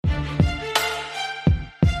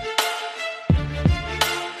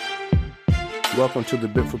welcome to the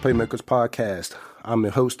Built for Playmakers podcast. I'm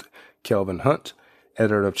your host, Kelvin Hunt,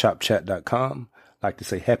 editor of ChopChat.com. I'd like to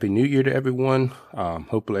say Happy New Year to everyone.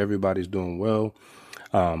 Hopefully everybody's doing well.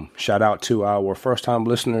 Shout out to our first-time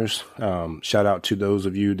listeners. Shout out to those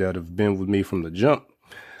of you that have been with me from the jump.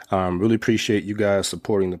 Really appreciate you guys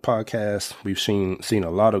supporting the podcast. We've seen a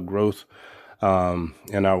lot of growth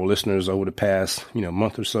in our listeners over the past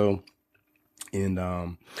month or so. And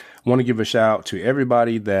want to give a shout out to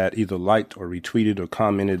everybody that either liked or retweeted or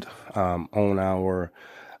commented on our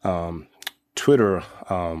Twitter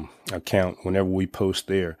account whenever we post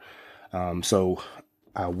there. So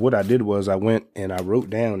what I did was I went and I wrote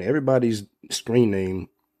down everybody's screen name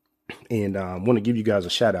and I want to give you guys a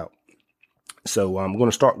shout out. So I'm going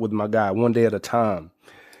to start with my guy, One Day at a Time.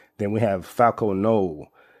 Then we have Falco Noel,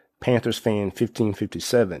 Panthers Fan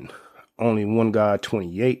 1557, Only One Guy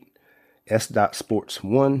 28, S. Sports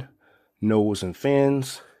 1, Knowles and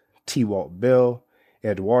Fans, T. Walt Bell,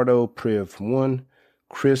 Eduardo Priv 1,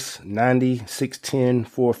 Chris 90 610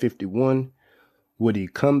 451, Woody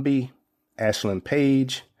Cumby, Ashlyn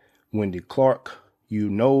Page, Wendy Clark, You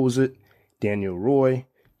Knows It, Daniel Roy,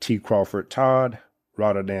 T. Crawford Todd,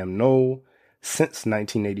 Rotterdam Noel, Since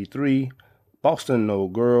 1983, Boston No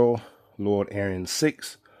Girl, Lord Aaron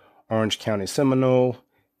 6, Orange County Seminole,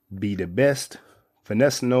 Be the Best,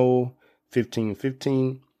 Finesse Noel,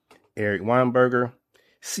 1515, Eric Weinberger,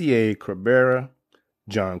 C.A. Cabrera,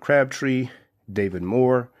 John Crabtree, David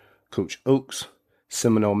Moore, Coach Oaks,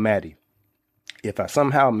 Seminole Maddie. If I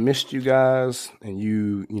somehow missed you guys and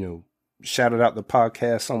you shouted out the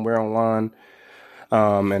podcast somewhere online,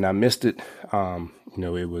 and I missed it,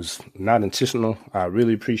 it was not intentional. I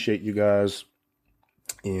really appreciate you guys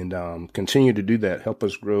and continue to do that. Help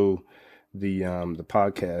us grow the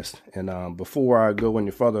podcast. And before I go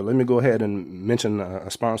any further, let me go ahead and mention a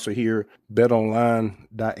sponsor here,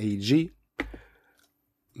 betonline.ag.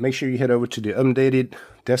 Make sure you head over to the updated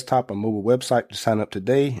desktop and mobile website to sign up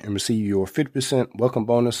today and receive your 50% welcome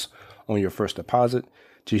bonus on your first deposit.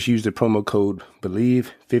 Just use the promo code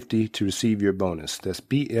BELIEVE50 to receive your bonus. That's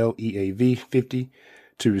BLEAV 50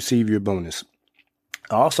 to receive your bonus.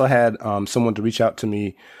 I also had someone to reach out to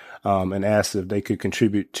me and ask if they could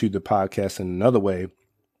contribute to the podcast in another way.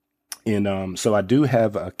 And so I do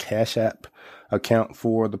have a Cash App account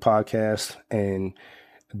for the podcast, and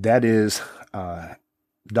that is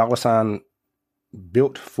 $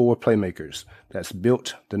 Built for Playmakers. That's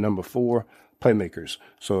built the number 4 Playmakers.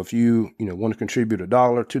 So if you want to contribute $1,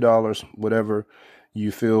 $2, whatever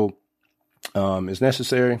you feel is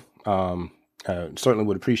necessary, I certainly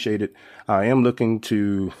would appreciate it. I am looking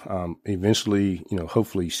to eventually,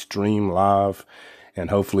 hopefully stream live, and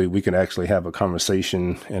hopefully we can actually have a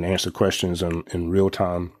conversation and answer questions in real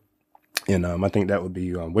time. And I think that would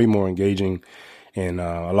be way more engaging and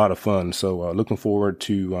a lot of fun. So looking forward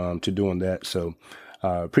to doing that. So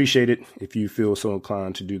appreciate it if you feel so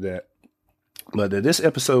inclined to do that. But this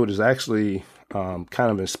episode is actually kind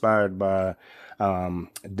of inspired by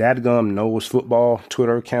Dadgum Knowles Football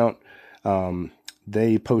Twitter account.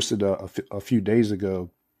 They posted a few days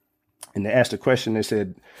ago, and they asked a question. They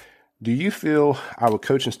said, do you feel our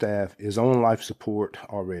coaching staff is on life support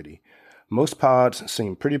already? Most pods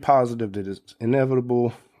seem pretty positive that it's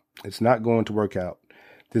inevitable. It's not going to work out.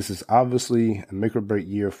 This is obviously a make or break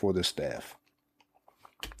year for the staff.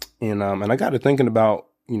 And I got to thinking about,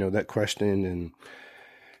 that question, and,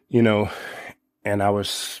 and I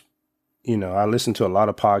was, I listen to a lot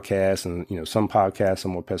of podcasts, and, some podcasts are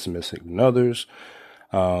more pessimistic than others.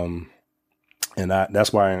 And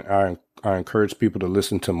that's why I encourage people to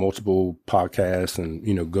listen to multiple podcasts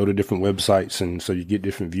and, go to different websites. And so you get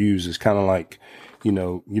different views. It's kind of like, you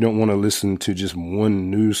don't want to listen to just one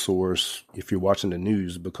news source if you're watching the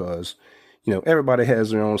news, because, everybody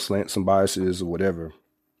has their own slants and biases or whatever.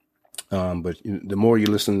 But the more you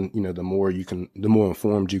listen, the more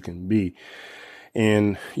informed you can be.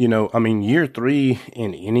 And, year 3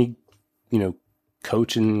 in any,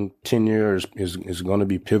 coaching tenure is going to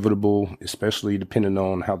be pivotal, especially depending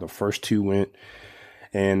on how the first 2 went.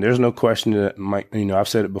 And there's no question that Mike, I've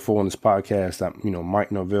said it before on this podcast that,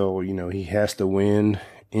 Mike Norvell, he has to win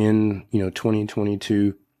in,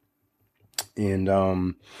 2022.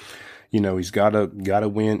 And, he's gotta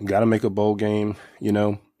win, gotta make a bowl game,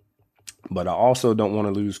 but I also don't want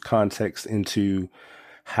to lose context into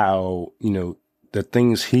how, the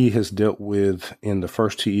things he has dealt with in the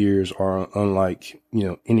first 2 years are unlike,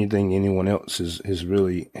 anything anyone else has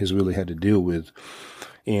really had to deal with.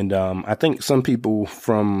 And I think some people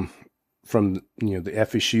from the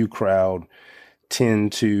FSU crowd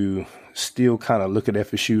tend to still kind of look at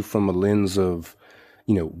FSU from a lens of,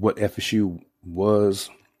 what FSU was.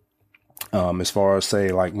 As far as say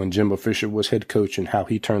like when Jimbo Fisher was head coach and how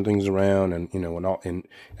he turned things around and,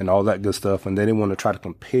 and all that good stuff. And they didn't want to try to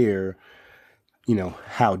compare,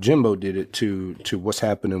 how Jimbo did it to what's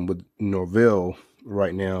happening with Norvell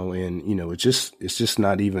right now. And, it's just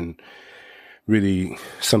not even really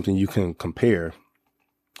something you can compare,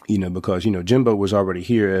 because, Jimbo was already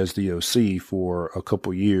here as the OC for a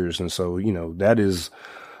couple years. And so, that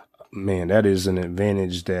is an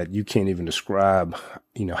advantage that you can't even describe,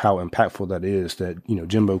 how impactful that is, that,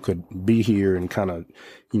 Jimbo could be here and kind of,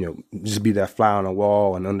 just be that fly on the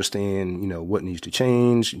wall and understand, what needs to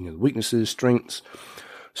change, weaknesses, strengths,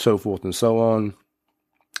 so forth and so on.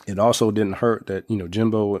 It also didn't hurt that,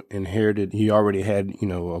 Jimbo he already had,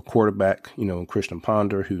 a quarterback, Christian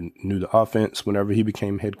Ponder, who knew the offense whenever he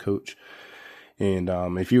became head coach. And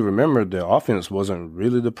if you remember, the offense wasn't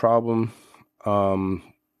really the problem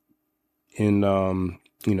in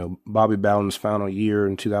Bobby Bowden's final year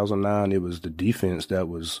in 2009. It was the defense that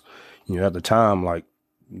was, at the time, like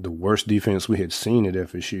the worst defense we had seen at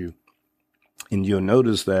FSU. And you'll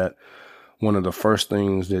notice that one of the first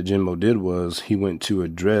things that Jimbo did was he went to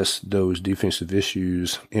address those defensive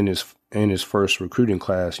issues in his first recruiting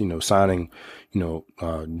class, signing,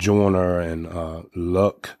 Joyner and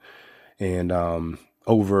Luck. And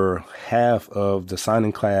over half of the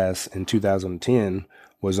signing class in 2010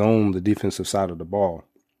 was on the defensive side of the ball,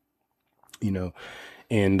 and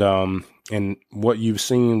what you've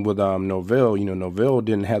seen with Norvell, Norvell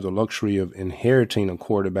didn't have the luxury of inheriting a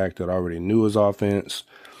quarterback that already knew his offense,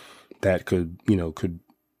 that could,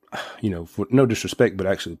 for no disrespect, but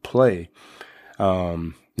actually play.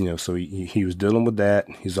 So he was dealing with that.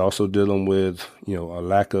 He's also dealing with, a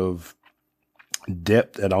lack of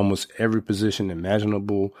depth at almost every position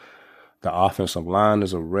imaginable. The offensive line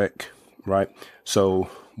is a wreck, right? So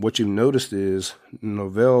what you've noticed is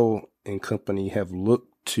Norvell and company have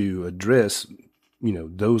looked to address,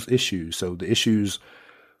 those issues. So the issues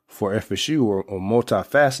for FSU are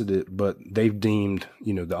multifaceted, but they've deemed,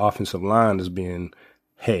 the offensive line as being,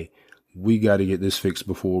 hey, we got to get this fixed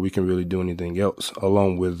before we can really do anything else,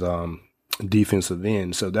 along with defensive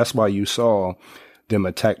end. So that's why you saw them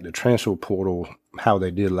attack the transfer portal how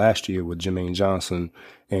they did last year with Jermaine Johnson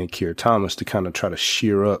and Keir Thomas to kind of try to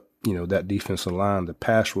shear up, that defensive line, the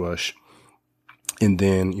pass rush. And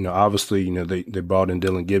then, obviously, they brought in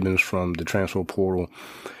Dylan Gibbons from the transfer portal.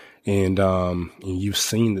 And you've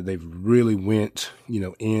seen that they've really went,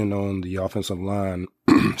 in on the offensive line,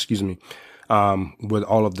 excuse me, with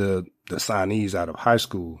all of the signees out of high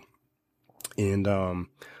school. And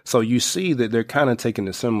so you see that they're kind of taking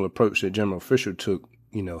a similar approach that Jimbo Fisher took.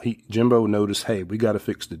 Jimbo noticed, hey, we got to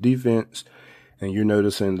fix the defense. And you're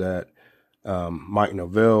noticing that Mike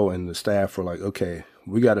Norvell and the staff were like, okay,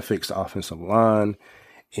 we got to fix the offensive line.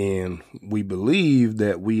 And we believe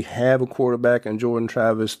that we have a quarterback in Jordan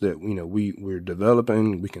Travis that, we're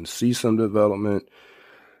developing. We can see some development,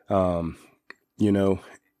 but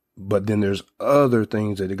then there's other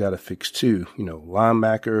things that they got to fix too.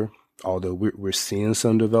 Linebacker, although we're seeing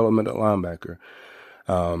some development at linebacker.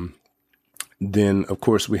 Then, of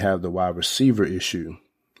course, we have the wide receiver issue,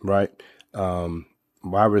 right? Willie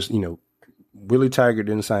Taggart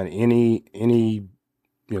didn't sign any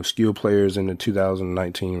skilled players in the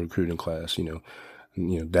 2019 recruiting class.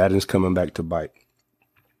 That is coming back to bite.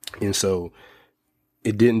 And so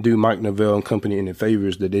it didn't do Mike Norvell and company any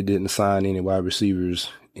favors that they didn't sign any wide receivers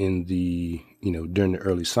in the, during the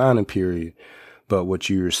early signing period. But what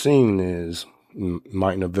you're seeing is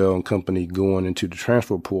Mike Norvell and company going into the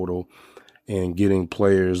transfer portal and getting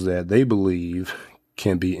players that they believe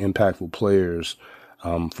can be impactful players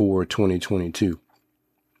for 2022.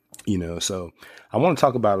 So I want to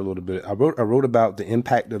talk about it a little bit. I wrote about the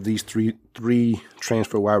impact of these three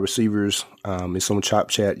transfer wide receivers. It's on Chop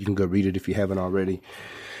Chat. You can go read it if you haven't already.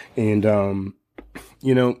 And,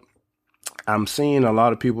 I'm seeing a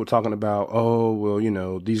lot of people talking about, oh,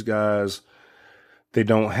 well, these guys, they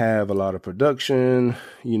don't have a lot of production,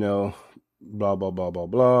 blah, blah, blah, blah,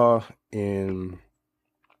 blah. And,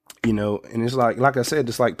 and it's like I said,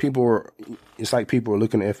 it's like people are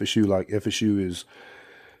looking at FSU like FSU is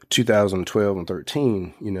 2012 and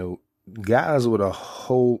 13, guys with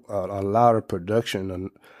a lot of production, and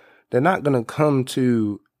they're not going to come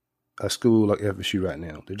to a school like FSU right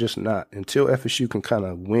now. They're just not, until FSU can kind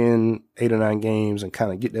of win 8 or 9 games and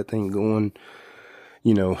kind of get that thing going,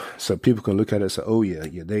 so people can look at it and say, oh yeah,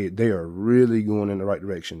 they are really going in the right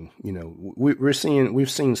direction. We've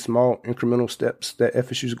seen small incremental steps that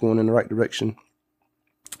FSU is going in the right direction.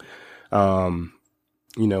 In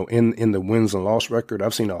the wins and loss record,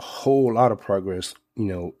 I've seen a whole lot of progress,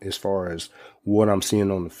 as far as what I'm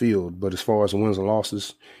seeing on the field. But as far as the wins and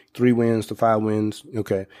losses, 3 wins to 5 wins.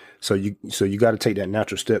 Okay. So you got to take that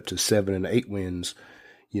natural step to 7 and 8 wins,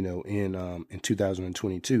 in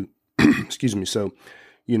 2022. Excuse me. So,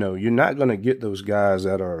 you're not going to get those guys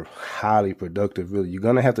that are highly productive, really. You're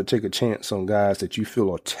going to have to take a chance on guys that you feel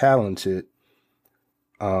are talented,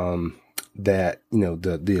 that,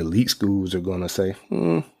 the elite schools are going to say,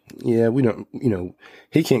 yeah, we don't,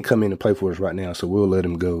 he can't come in and play for us right now, so we'll let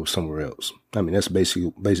him go somewhere else. I mean, that's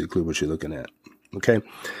basically what you're looking at. Okay.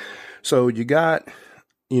 So you got,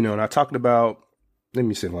 and I talked about, let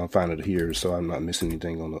me see if I can find it here so I'm not missing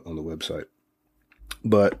anything on the website.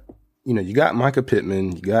 But, you got Micah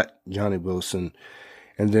Pittman, you got Johnny Wilson,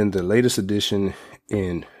 and then the latest addition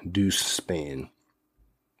in Deuce Spann.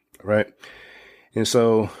 Right. And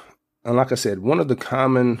so, and like I said, one of the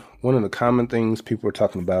common things people are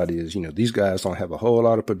talking about is, these guys don't have a whole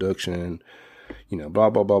lot of production, blah,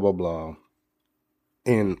 blah, blah, blah, blah.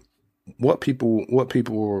 And what people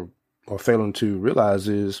are failing to realize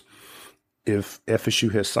is if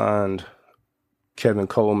FSU has signed Kevin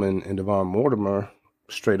Coleman and Devon Mortimer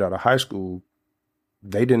straight out of high school,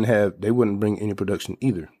 they wouldn't bring any production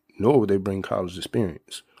either, nor would they bring college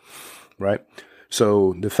experience. Right.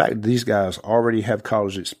 So the fact that these guys already have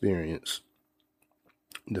college experience,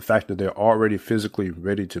 the fact that they're already physically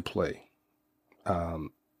ready to play, the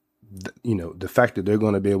fact that they're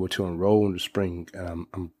going to be able to enroll in the spring,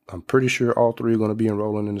 I'm pretty sure all 3 are going to be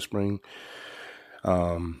enrolling in the spring.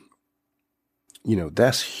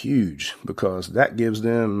 That's huge because that gives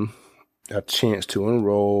them a chance to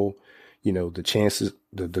enroll. The chances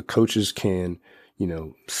that the coaches can,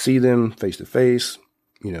 see them face to face,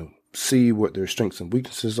 see what their strengths and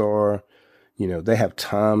weaknesses are. They have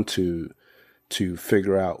time to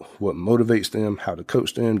figure out what motivates them, how to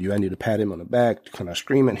coach them. Do I need to pat him on the back? Can I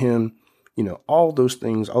scream at him? All those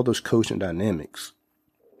things, all those coaching dynamics,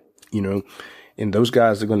 and those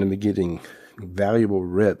guys are going to be getting valuable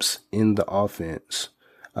reps in the offense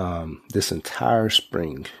this entire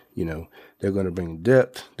spring. They're going to bring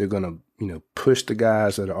depth. They're going to, push the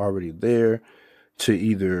guys that are already there to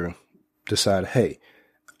either decide, hey,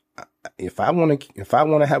 if I want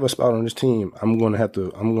to have a spot on this team, I'm going to have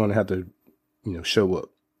to, show up.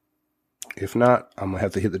 If not, I'm going to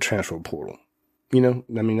have to hit the transfer portal.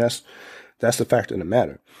 That's the fact of the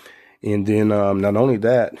matter. And then, not only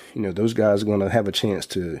that, those guys are going to have a chance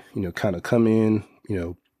to, kind of come in,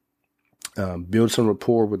 build some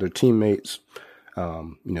rapport with their teammates,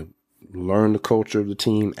 learn the culture of the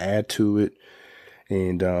team, add to it.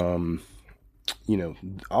 And,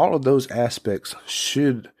 all of those aspects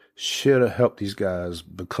should have helped these guys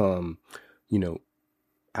become,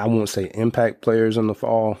 I won't say impact players in the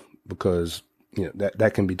fall because,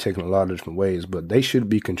 that can be taken a lot of different ways, but they should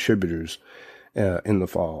be contributors in the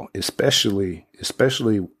fall, especially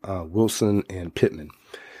Wilson and Pittman.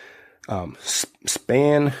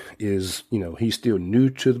 Spann is, he's still new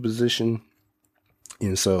to the position.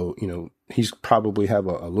 And so, he's probably have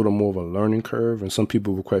a little more of a learning curve. And some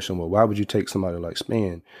people will question, well, why would you take somebody like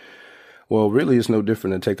Spann? Well, really, it's no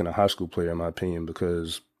different than taking a high school player, in my opinion,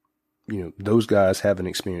 because, those guys haven't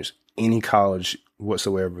experienced any college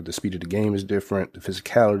whatsoever. The speed of the game is different. The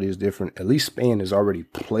physicality is different. At least Spann has already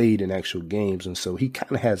played in actual games. And so he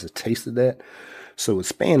kind of has a taste of that. So with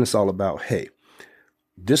Spann, it's all about, hey,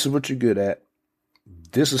 this is what you're good at.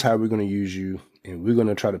 This is how we're going to use you. And we're going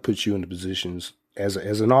to try to put you in the positions as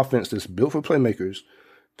an offense that's built for playmakers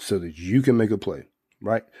so that you can make a play.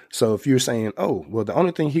 Right. So if you're saying, oh, well, the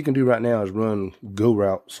only thing he can do right now is run go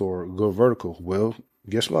routes or go vertical. Well,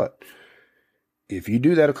 guess what? If you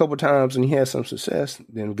do that a couple of times and he has some success,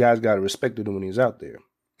 then guys got to respect it when he's out there.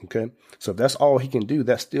 Okay. So if that's all he can do,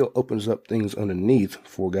 that still opens up things underneath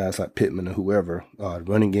for guys like Pittman or whoever,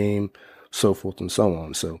 running game, so forth and so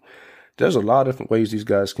on. So there's a lot of different ways these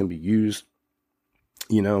guys can be used,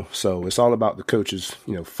 so it's all about the coaches,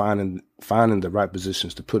 finding the right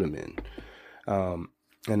positions to put them in.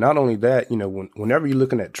 And not only that, whenever you're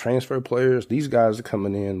looking at transfer players, these guys are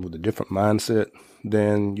coming in with a different mindset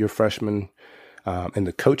than your freshmen. And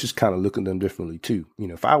the coaches kind of look at them differently too.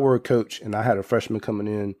 If I were a coach and I had a freshman coming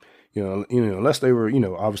in, unless they were,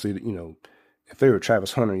 obviously, if they were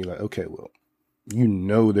Travis Hunter, you're like, okay, well,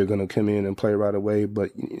 they're going to come in and play right away,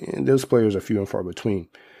 but those players are few and far between,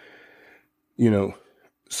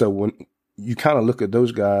 so when you kind of look at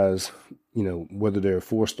those guys, whether they're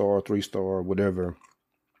 4-star, 3-star, whatever,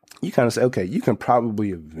 you kind of say, okay, you can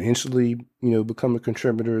probably eventually, become a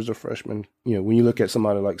contributor as a freshman. When you look at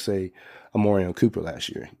somebody like, say, Amarion Cooper last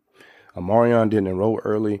year, Amarion didn't enroll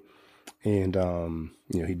early and,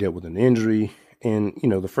 he dealt with an injury And,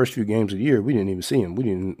 the first few games of the year, we didn't even see him. We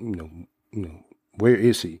didn't, where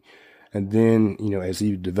is he? And then, as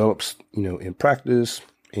he develops, in practice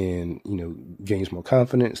and, gains more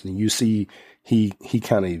confidence, then you see he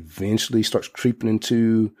kind of eventually starts creeping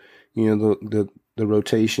into, the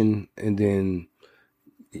rotation. And then,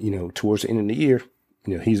 towards the end of the year,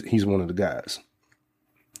 he's one of the guys,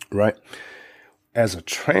 right? As a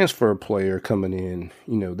transfer player coming in,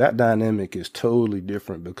 that dynamic is totally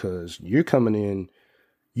different because you're coming in,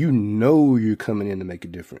 you're coming in to make a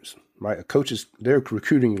difference, right? A coach they're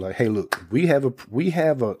recruiting you like, hey, look, we have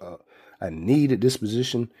a need at this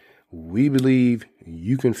position. We believe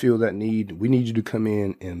you can fill that need. We need you to come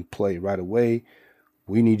in and play right away.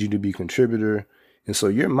 We need you to be a contributor. And so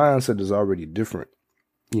your mindset is already different,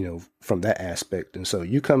 from that aspect. And so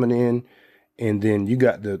you coming in, and then you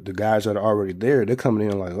got the guys that are already there. They're coming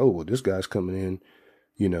in like, oh, well, this guy's coming in,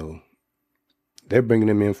 they're bringing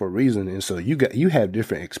him in for a reason. And so you have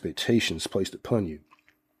different expectations placed upon you,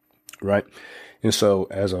 right? And so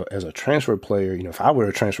as a transfer player, if I were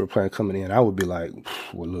a transfer player coming in, I would be like,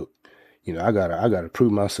 well, look, I gotta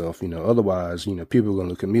prove myself, otherwise, people are going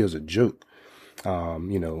to look at me as a joke.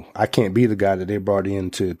 I can't be the guy that they brought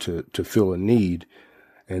in to fill a need.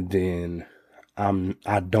 And then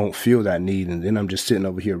I don't feel that need, and then I'm just sitting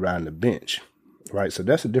over here riding the bench, right? So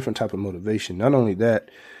that's a different type of motivation. Not only that,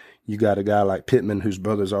 you got a guy like Pittman, whose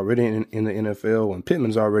brother's already in the NFL, and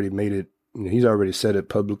Pittman's already made it, he's already said it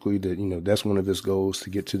publicly that, that's one of his goals to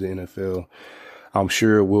get to the NFL. I'm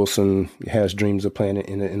sure Wilson has dreams of playing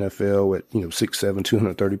in the NFL at, 6'7",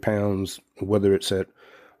 230 pounds, whether it's at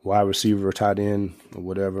wide receiver or tight end or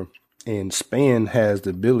whatever. And Span has the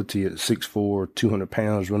ability at 6'4", 200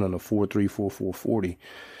 pounds, running a 4.3, 4.4 40,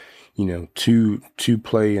 to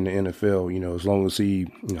play in the NFL, as long as he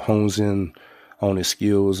hones in on his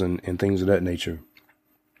skills and things of that nature.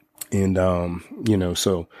 And,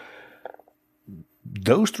 so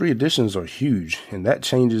those three additions are huge, and that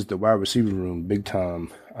changes the wide receiver room big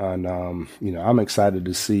time. And, I'm excited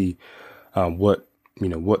to see what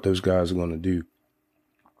those guys are going to do.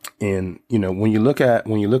 And, when you look at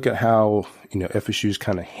how, FSU is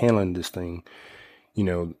kind of handling this thing,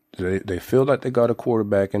 they feel like they got a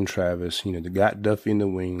quarterback in Travis, they got Duffy in the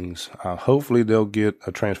wings. Hopefully they'll get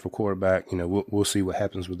a transfer quarterback. We'll see what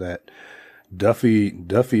happens with that. Duffy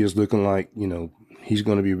is looking like, he's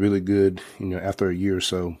going to be really good, after a year or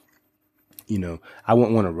so. I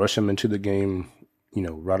wouldn't want to rush him into the game,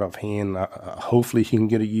 right off hand. Hopefully he can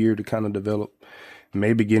get a year to kind of develop.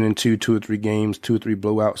 Maybe get into 2 or 3 games, 2 or 3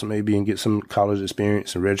 blowouts, maybe, and get some college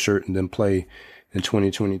experience and redshirt, and then play in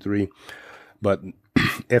 2023. But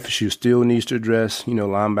FSU still needs to address,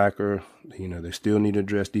 linebacker. They still need to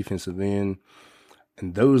address defensive end.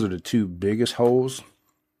 And those are the 2 biggest holes.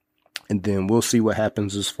 And then we'll see what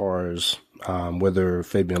happens as far as whether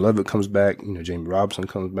Fabian Lovett comes back, Jamie Robinson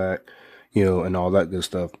comes back, and all that good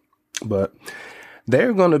stuff. But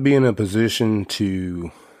they're going to be in a position to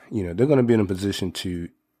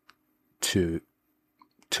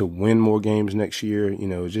win more games next year.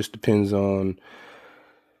 It just depends on,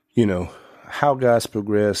 how guys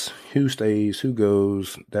progress, who stays, who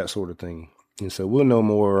goes, that sort of thing. And so we'll know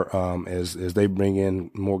more as they bring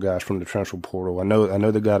in more guys from the transfer portal. I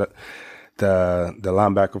know they got the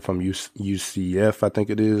linebacker from UCF, I think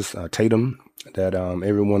it is, Tatum, that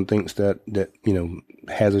everyone thinks that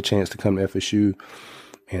has a chance to come to FSU.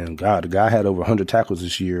 And God, the guy had over 100 tackles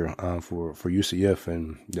this year for UCF,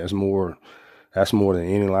 and that's more than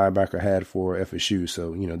any linebacker had for FSU.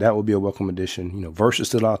 So, that will be a welcome addition. Verse is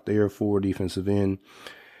still out there for defensive end.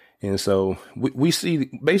 And so we see,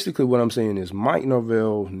 basically what I'm saying is Mike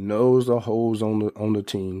Norvell knows the holes on the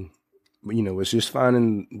team. But, it's just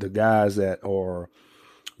finding the guys that are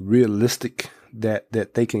realistic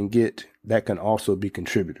that they can get that can also be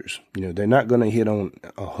contributors. They're not going to hit on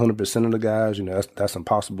 100% of the guys. That's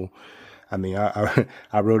impossible. I mean,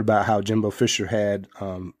 I wrote about how Jimbo Fisher had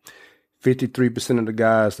 53% of the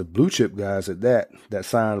guys, the blue chip guys at that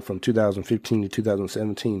signed from 2015 to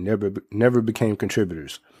 2017 never became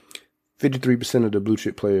contributors. 53% of the blue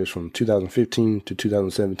chip players from 2015 to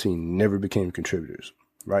 2017 never became contributors,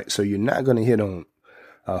 right? So you're not going to hit on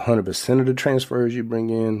 100% of the transfers you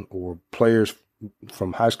bring in, or players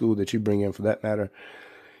from high school that you bring in for that matter,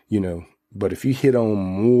 but if you hit on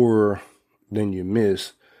more than you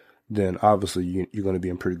miss, then obviously you're going to be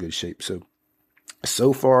in pretty good shape.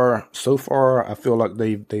 So far, I feel like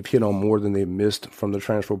they've hit on more than they've missed from the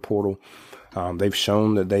transfer portal. They've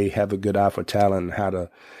shown that they have a good eye for talent and how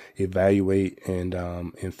to evaluate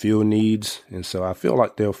and fill needs. And so I feel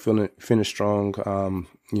like they'll finish strong,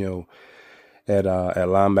 at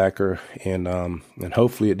linebacker, and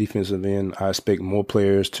hopefully at defensive end. I expect more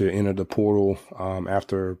players to enter the portal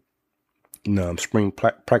after spring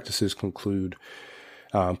practices conclude.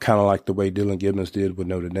 Kind of like the way Dylan Gibbons did with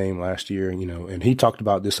Notre Dame last year, and he talked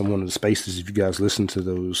about this in one of the spaces. If you guys listen to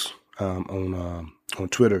those on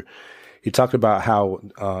Twitter, he talked about how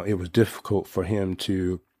it was difficult for him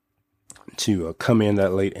to come in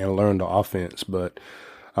that late and learn the offense, but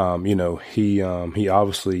he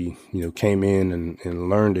obviously came in and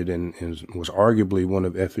learned it and was arguably one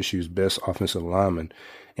of FSU's best offensive linemen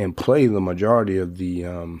and played the majority of the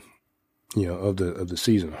of the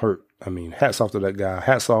season. Hurt. I mean, hats off to that guy.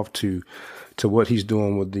 Hats off to what he's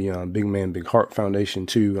doing with the Big Man, Big Heart Foundation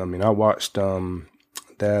too. I mean, I watched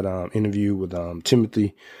that interview with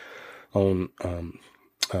Timothy on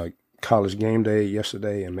College Game Day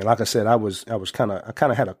yesterday. I mean, like I said, I kind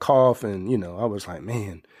of had a cough, and I was like,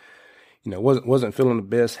 man, wasn't feeling the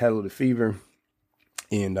best. Had a little fever,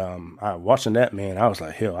 and I watching that, man, I was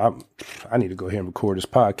like, hell, I need to go ahead and record this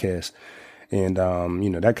podcast, and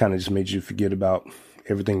that kind of just made you forget about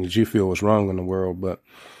everything that you feel was wrong in the world. But,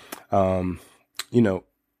 and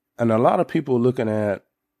a lot of people looking at,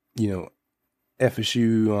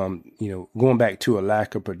 FSU, going back to a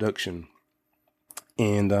lack of production.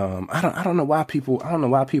 And, I don't know why people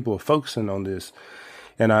are focusing on this.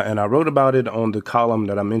 And I wrote about it on the column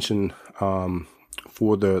that I mentioned,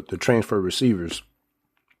 for the transfer receivers.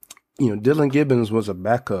 Dylan Gibbons was a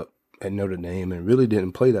backup at Notre Dame and really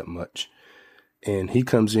didn't play that much. And he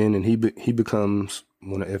comes in and he becomes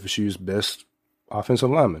one of FSU's best offensive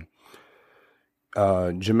linemen.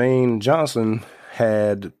 Jermaine Johnson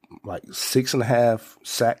had like 6.5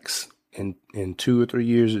 sacks in 2 or 3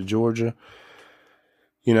 years at Georgia.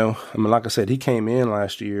 I mean, like I said, he came in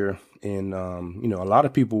last year and, a lot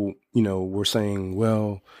of people, were saying,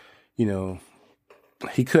 well,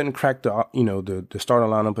 he couldn't crack the starting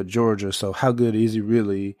lineup at Georgia. So how good is he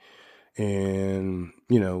really? And,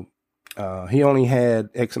 he only had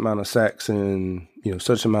X amount of sacks in,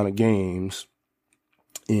 such amount of games.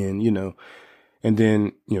 And, and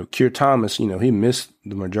then, Keir Thomas, he missed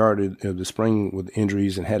the majority of the spring with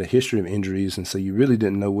injuries and had a history of injuries. And so you really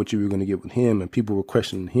didn't know what you were going to get with him. And people were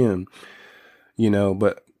questioning him,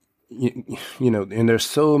 but, and there's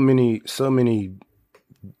so many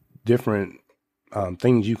different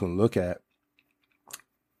things you can look at.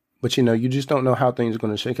 But, you just don't know how things are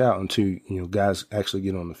going to shake out until, guys actually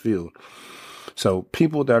get on the field. So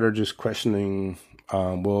people that are just questioning,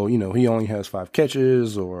 well, he only has 5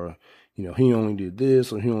 catches, or, he only did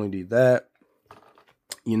this or he only did that.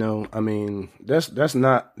 I mean, that's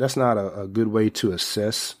not a good way to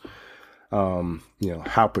assess,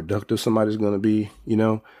 how productive somebody's going to be.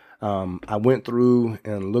 I went through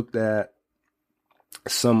and looked at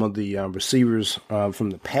some of the receivers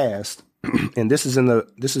from the past. And this is in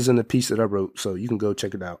the piece that I wrote, so you can go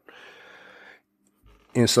check it out.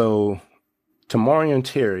 And so Tamorrion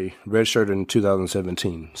Terry redshirted in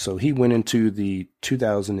 2017. So he went into the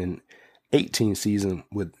 2018 season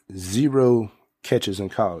with 0 catches in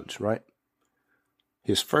college, right?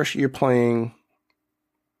 His first year playing,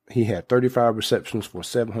 he had 35 receptions for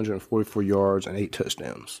 744 yards and 8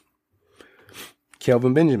 touchdowns.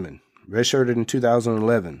 Kelvin Benjamin redshirted in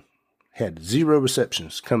 2011. Had 0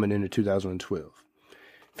 receptions coming into 2012.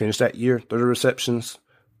 Finished that year, 30 receptions,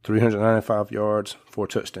 395 yards, 4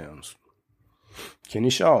 touchdowns. Kenny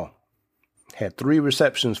Shaw had 3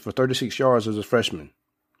 receptions for 36 yards as a freshman.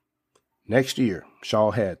 Next year,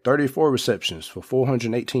 Shaw had 34 receptions for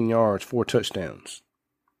 418 yards, 4 touchdowns.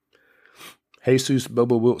 Jesus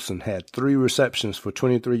Bubba Wilson had 3 receptions for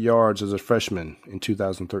 23 yards as a freshman in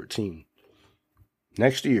 2013.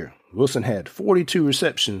 Next year, Wilson had 42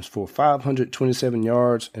 receptions for 527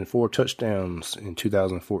 yards and 4 touchdowns in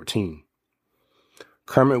 2014.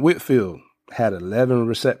 Kermit Whitfield had 11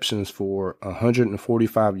 receptions for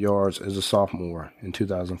 145 yards as a sophomore in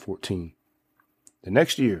 2014. The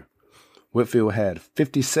next year, Whitfield had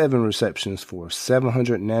 57 receptions for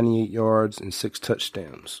 798 yards and 6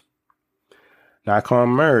 touchdowns. Nycon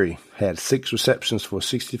Murray had 6 receptions for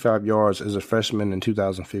 65 yards as a freshman in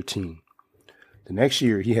 2015. The next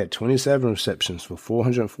year, he had 27 receptions for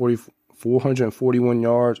 441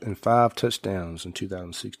 yards and 5 touchdowns in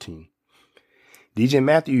 2016. DJ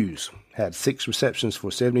Matthews had 6 receptions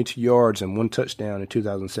for 72 yards and 1 touchdown in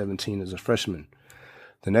 2017 as a freshman.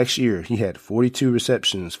 The next year, he had 42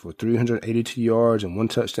 receptions for 382 yards and 1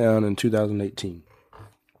 touchdown in 2018.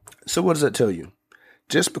 So what does that tell you?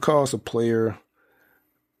 Just because a player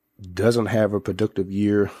doesn't have a productive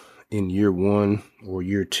year in year 1 or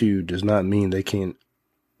year 2 does not mean they can't,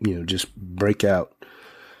 just break out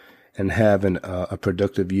and having a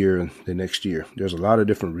productive year the next year. There's a lot of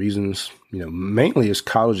different reasons, mainly it's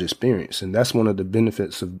college experience. And that's one of the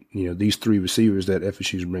benefits of, these three receivers that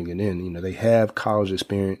FSU is bringing in. They have college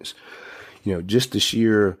experience, just the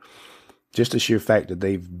sheer fact that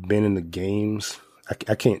they've been in the games.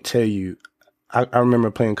 I can't tell you. I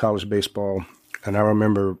remember playing college baseball, and I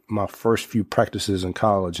remember my first few practices in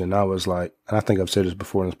college, and I was like, and I think I've said this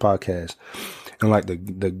before in this podcast, and like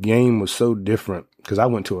the game was so different because I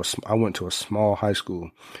went to a small high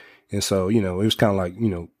school, and so it was kind of like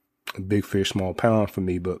a big fish, small pond for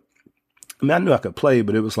me. But I mean, I knew I could play,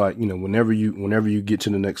 but it was like whenever you get to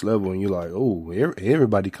the next level and you're like, oh,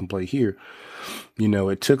 everybody can play here.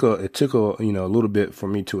 It took a little bit for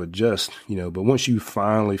me to adjust. But once you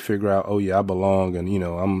finally figure out, oh yeah, I belong,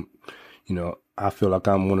 and I feel like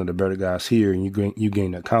I'm one of the better guys here, and you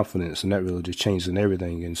gain that confidence, and that really just changes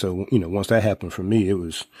everything. And so, once that happened for me,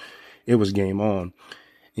 it was game on.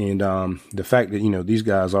 And the fact that, these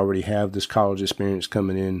guys already have this college experience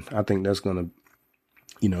coming in, I think that's going to,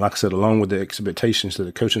 like I said, along with the expectations that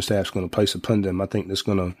the coaching staff is going to place upon them, I think that's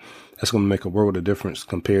going to make a world of difference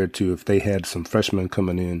compared to if they had some freshmen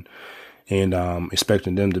coming in and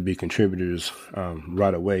expecting them to be contributors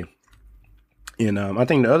right away. And I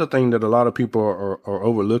think the other thing that a lot of people are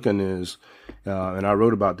overlooking is, and I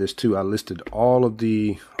wrote about this too, I listed all of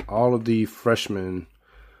the freshmen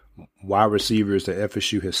wide receivers that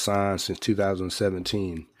FSU has signed since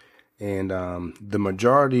 2017. And the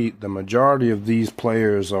majority of these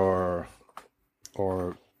players are,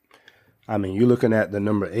 I mean, you're looking at the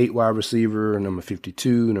number 8 wide receiver, number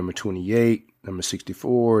 52, number 28, number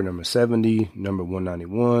 64, number 70, number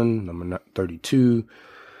 191, number 32,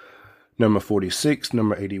 number 46,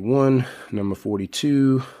 number 81, number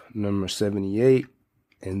 42, number 78,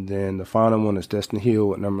 and then the final one is Destin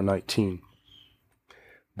Hill at number 19.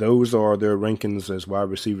 Those are their rankings as wide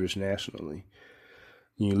receivers nationally.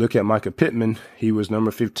 You look at Micah Pittman, he was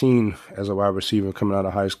number 15 as a wide receiver coming out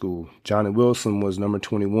of high school. Johnny Wilson was number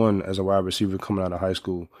 21 as a wide receiver coming out of high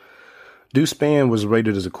school. Deuce Spann was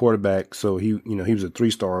rated as a quarterback, so he was a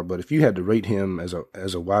 3-star. But if you had to rate him as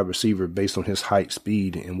a wide receiver based on his height,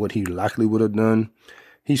 speed, and what he likely would have done,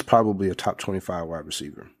 he's probably a top 25 wide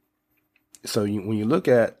receiver. So when you look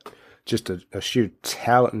at just a sheer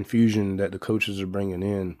talent infusion that the coaches are bringing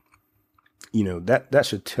in, that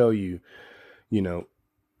should tell you,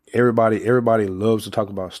 everybody loves to talk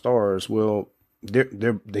about stars. Well,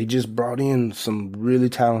 they just brought in some really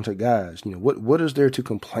talented guys. What is there to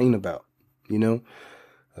complain about?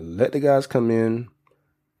 Let the guys come in,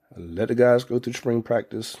 let the guys go through spring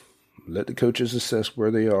practice, let the coaches assess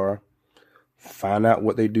where they are, find out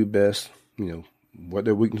what they do best, what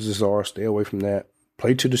their weaknesses are, stay away from that,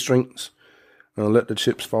 play to the strengths, and let the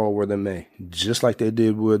chips fall where they may. Just like they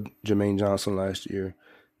did with Jermaine Johnson last year,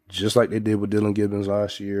 just like they did with Dylan Gibbons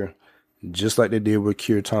last year, just like they did with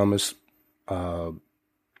Keir Thomas, Jamie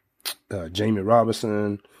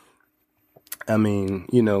Robinson. I mean,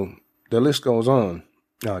 the list goes on.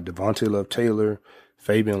 Devontae Love Taylor,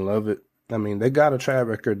 Fabian Lovett. I mean, they got a track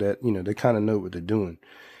record that, they kind of know what they're doing.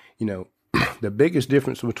 The biggest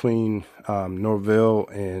difference between Norvell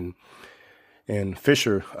and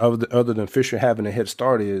Fisher, other than Fisher having a head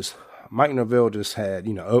start, is Mike Norvell just had,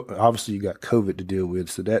 obviously you got COVID to deal with.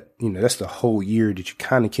 So that, that's the whole year that you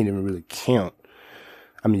kind of can't even really count.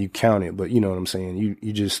 I mean, you count it, but you know what I'm saying?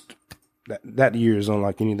 You just, that year is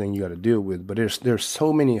unlike anything you got to deal with. But there's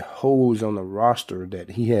so many holes on the roster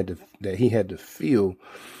that he had to fill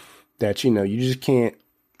that, you just can't,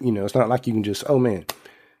 it's not like you can just, oh man,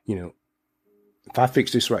 if I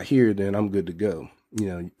fix this right here, then I'm good to go.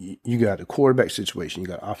 You got a quarterback situation, you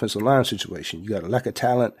got an offensive line situation, you got a lack of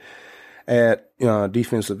talent at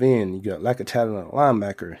defensive end, you got lack of talent at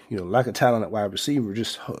linebacker, lack of talent at wide receiver,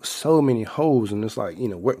 just so many holes. And it's like,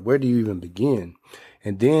 where do you even begin?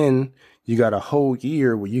 And then you got a whole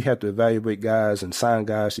year where you have to evaluate guys and sign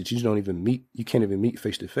guys that you can't even meet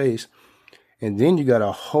face to face. And then you got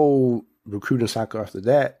a whole recruiting cycle after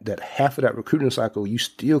that half of that recruiting cycle, you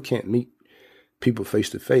still can't meet people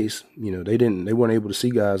face to face. They weren't able to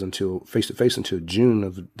see guys until face to face until June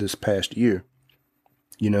of this past year,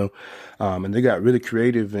 and they got really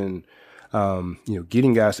creative in,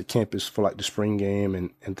 getting guys to campus for like the spring game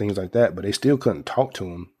and things like that, but they still couldn't talk to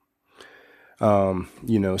them.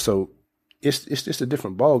 So it's just a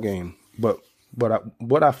different ball game. But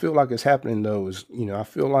what I feel like is happening though is, I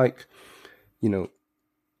feel like,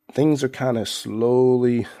 things are kind of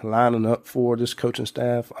slowly lining up for this coaching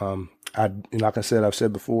staff. Like I said, I've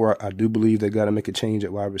said before, I do believe they got to make a change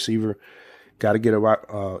at wide receiver. got to get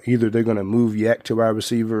either they're going to move Yak to wide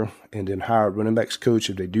receiver and then hire a running backs coach.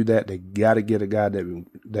 If they do that, they got to get a guy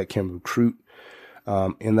that can recruit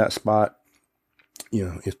in that spot.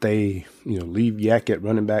 If they, leave Yak at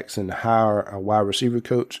running backs and hire a wide receiver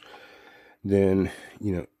coach, then,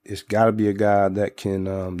 it's got to be a guy that can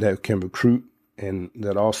recruit and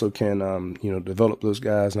that also can, develop those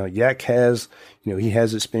guys. Now, Yak has, he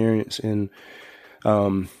has experience in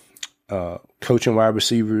coaching wide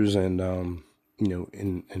receivers and,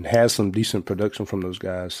 and has some decent production from those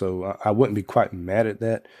guys. So I wouldn't be quite mad at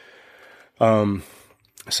that.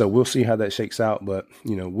 So we'll see how that shakes out, but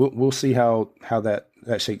we'll see how that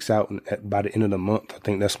shakes out by the end of the month. I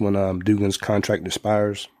think that's when Dugan's contract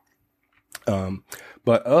expires.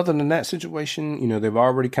 But other than that situation, they've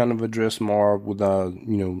already kind of addressed Marv with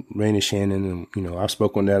Randy Shannon, and I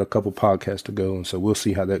spoke on that a couple podcasts ago, and so we'll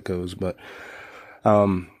see how that goes. But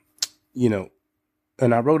and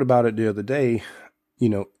I wrote about it the other day.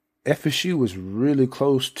 FSU was really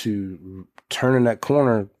close to turning that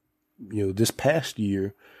corner. This past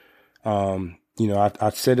year,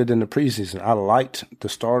 I said it in the preseason. I liked the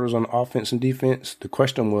starters on offense and defense. The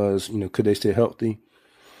question was, could they stay healthy?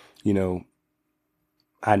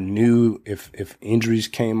 I knew if injuries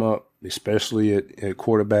came up, especially at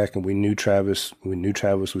quarterback, and we knew Travis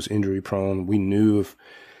was injury prone. We knew if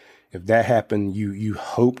that happened, you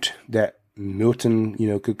hoped that Milton,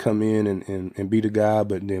 could come in and be the guy.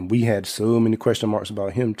 But then we had so many question marks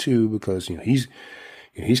about him too, because,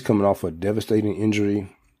 he's coming off a devastating injury.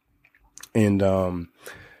 And,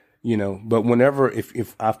 but whenever,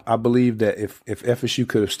 if I believe that if FSU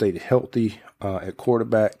could have stayed healthy, at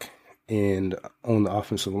quarterback and on the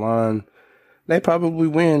offensive line, they probably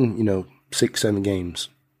win, 6-7 games,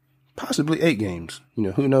 possibly 8 games,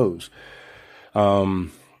 who knows?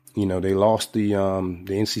 They lost the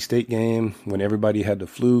NC State game when everybody had the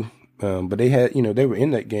flu. But they had, they were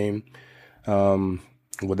in that game,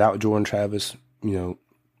 without Jordan Travis.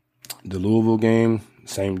 The Louisville game,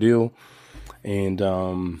 same deal. And,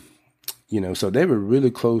 so they were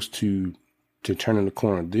really close to turning the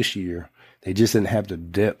corner this year. They just didn't have the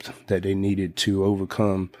depth that they needed to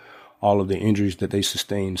overcome all of the injuries that they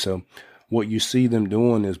sustained. So what you see them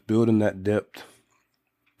doing is building that depth.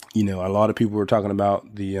 A lot of people were talking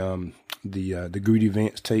about the Greedy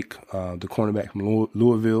Vance take, the cornerback from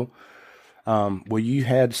Louisville. Well, you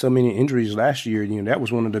had so many injuries last year. That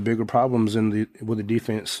was one of the bigger problems with the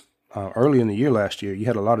defense early in the year last year. You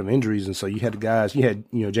had a lot of injuries, and so you had guys. You had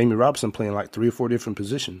Jamie Robinson playing like 3 or 4 different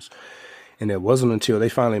positions, and it wasn't until they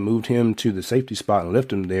finally moved him to the safety spot and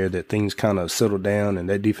left him there that things kind of settled down, and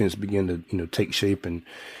that defense began to take shape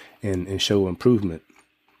and show improvement.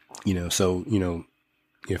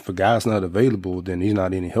 If a guy's not available, then he's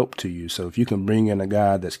not any help to you. So if you can bring in a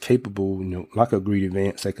guy that's capable, like a Greedy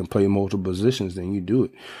Vance that can play multiple positions, then you do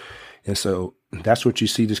it. And so that's what you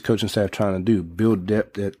see this coaching staff trying to do: build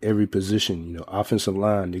depth at every position. Offensive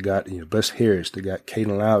line, they got Bess Harris, they got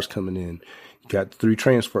Caden Lyles coming in. You got 3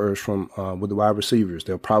 transfers from with the wide receivers.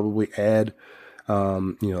 They'll probably add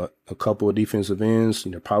a couple of defensive ends.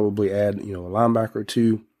 Probably add a linebacker or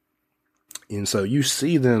 2. And so you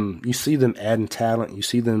see them adding talent, you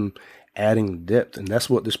see them adding depth, and that's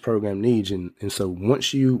what this program needs. And so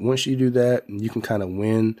once you do that, and you can kind of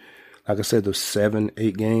win, like I said, those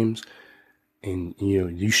 7-8 games, and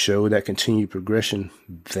you show that continued progression,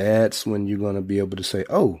 that's when you're going to be able to say,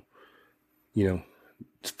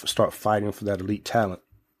 start fighting for that elite talent.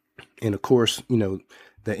 And of course, the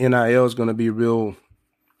NIL is going to be real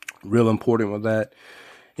important with that.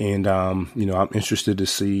 And, I'm interested to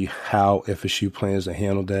see how FSU plans to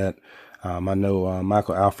handle that. I know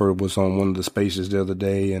Michael Alford was on one of the spaces the other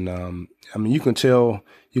day, and you can tell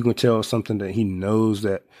something that he knows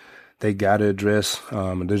that they got to address.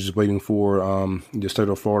 And they're just waiting for the state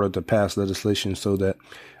of Florida to pass legislation so that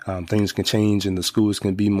things can change and the schools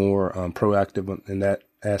can be more proactive in that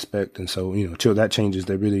aspect. And so, until that changes,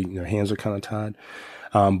 they really, their hands are kind of tied.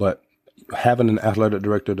 But having an athletic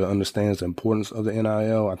director that understands the importance of the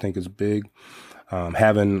NIL, I think is big.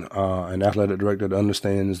 Having an athletic director that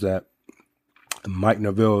understands that Mike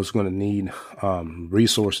Norvell is going to need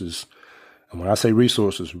resources. And when I say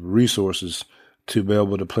resources to be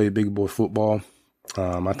able to play big boy football.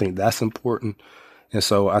 I think that's important. And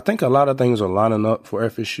so I think a lot of things are lining up for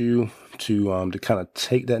FSU to kind of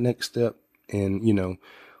take that next step. And,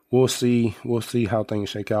 we'll see how things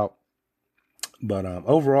shake out. But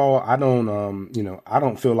overall, I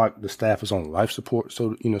don't feel like the staff is on life support,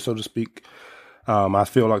 so to speak. I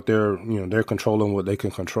feel like they're controlling what they can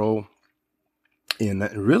control. And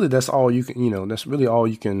that's all you can, that's really all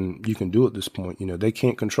you can do at this point. They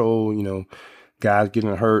can't control, guys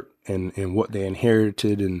getting hurt and what they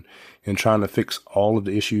inherited and trying to fix all of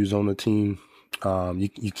the issues on the team.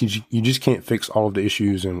 You just can't fix all of the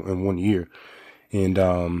issues in 1 year. And,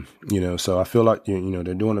 so I feel like,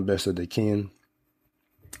 they're doing the best that they can.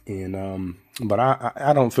 And, but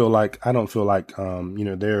I don't feel like,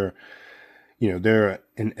 they're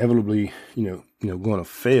inevitably, going to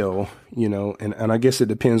fail, and I guess it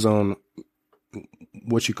depends on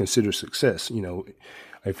what you consider success.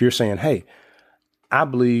 If you're saying, hey, I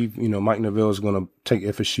believe, Mike Norvell is going to take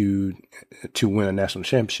FSU to win a national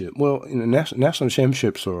championship. Well, national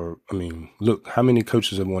championships look, how many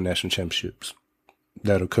coaches have won national championships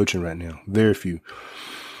that are coaching right now? Very few.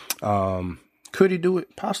 Could he do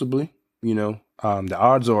it? Possibly. The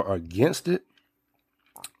odds are against it.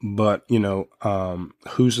 But,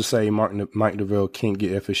 who's to say Mike Norvell can't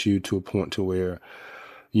get FSU to a point to where,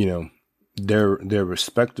 they're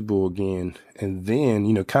respectable again. And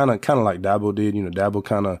then, kind of like Dabo did, Dabo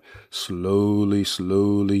kind of slowly,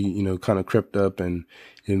 kind of crept up and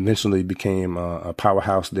eventually became a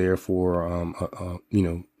powerhouse there for, a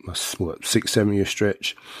 6-7 year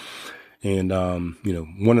stretch. And,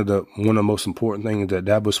 one of the most important things that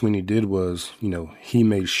Dabo Swinney did was, he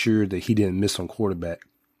made sure that he didn't miss on quarterback,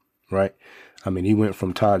 right? He went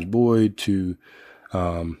from Taj Boyd to,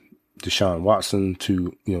 Deshaun Watson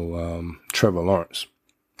to, Trevor Lawrence.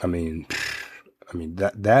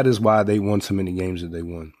 That is why they won so many games that they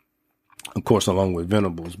won, of course, along with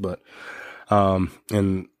Venables. But,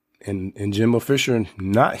 and Jimbo Fisher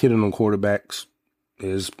not hitting on quarterbacks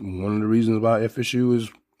is one of the reasons why FSU is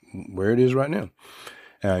where it is right now.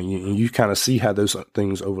 You kind of see how those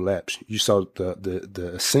things overlap. You saw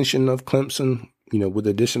the ascension of Clemson, with the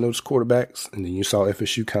addition of those quarterbacks, and then you saw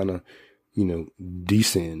FSU kind of,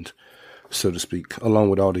 descend, so to speak, along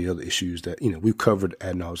with all the other issues that, we've covered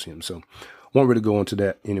ad nauseum. So won't really go into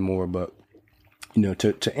that anymore, but,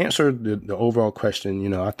 to answer the overall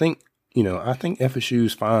question, I think FSU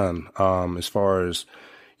is fine, as far as,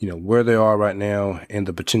 where they are right now and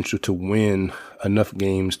the potential to win enough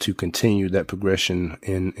games to continue that progression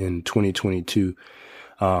in 2022,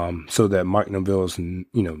 so that Mike Norvell is,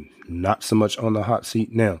 not so much on the hot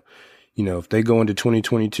seat. Now, if they go into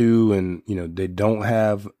 2022 and, they don't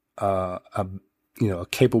have, a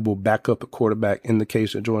capable backup at quarterback in the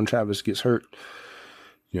case that Jordan Travis gets hurt,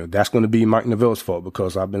 that's going to be Mike Norvell's fault,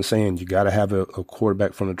 because I've been saying you got to have a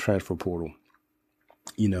quarterback from the transfer portal.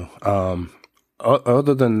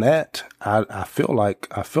 Other than that, I feel like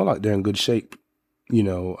they're in good shape,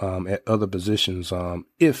 at other positions.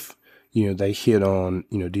 If, they hit on,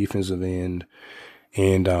 defensive end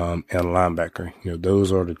and linebacker,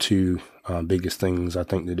 those are the two biggest things I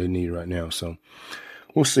think that they need right now. So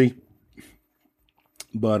we'll see.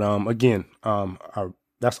 But, again,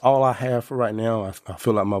 that's all I have for right now. I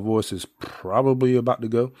feel like my voice is probably about to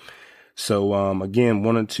go. So, again,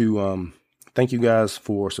 wanted to, thank you guys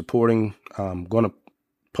for supporting. I'm going to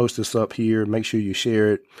post this up here. Make sure you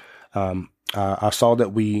share it. I saw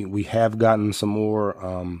that we have gotten some more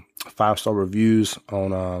 5-star reviews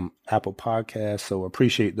on Apple Podcasts, so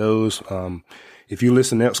appreciate those. If you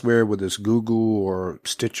listen elsewhere, whether it's Google or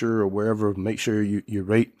Stitcher or wherever, make sure you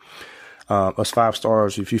rate us 5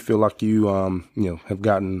 stars if you feel like you have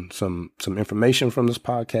gotten some information from this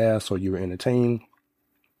podcast or you were entertained.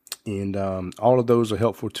 And all of those are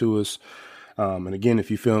helpful to us. And again,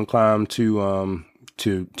 if you feel inclined to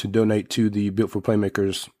donate to the Built for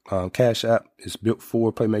Playmakers Cash App, it's Built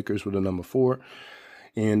for Playmakers with a number 4.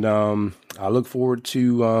 And I look forward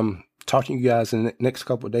to talking to you guys in the next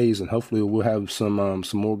couple of days, and hopefully we'll have some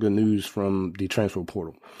more good news from the transfer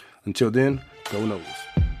portal. Until then, go Noles.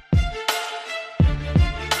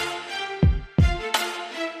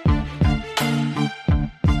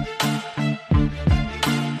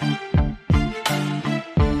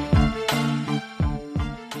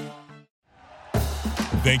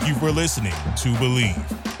 Thank you for listening to Believe.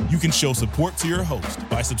 You can show support to your host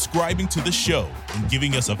by subscribing to the show and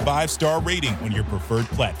giving us a 5-star rating on your preferred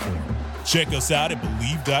platform. Check us out at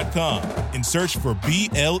Believe.com and search for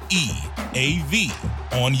BLEAV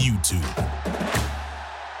on YouTube.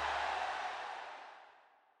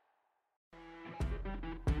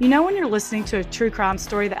 You know when you're listening to a true crime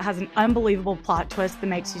story that has an unbelievable plot twist that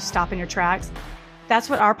makes you stop in your tracks? That's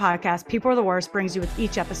what our podcast, People Are the Worst, brings you with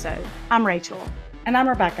each episode. I'm Rachel. And I'm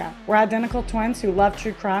Rebecca. We're identical twins who love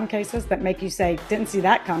true crime cases that make you say, didn't see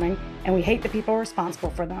that coming, and we hate the people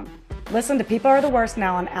responsible for them. Listen to People Are the Worst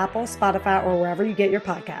now on Apple, Spotify, or wherever you get your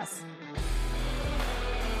podcasts.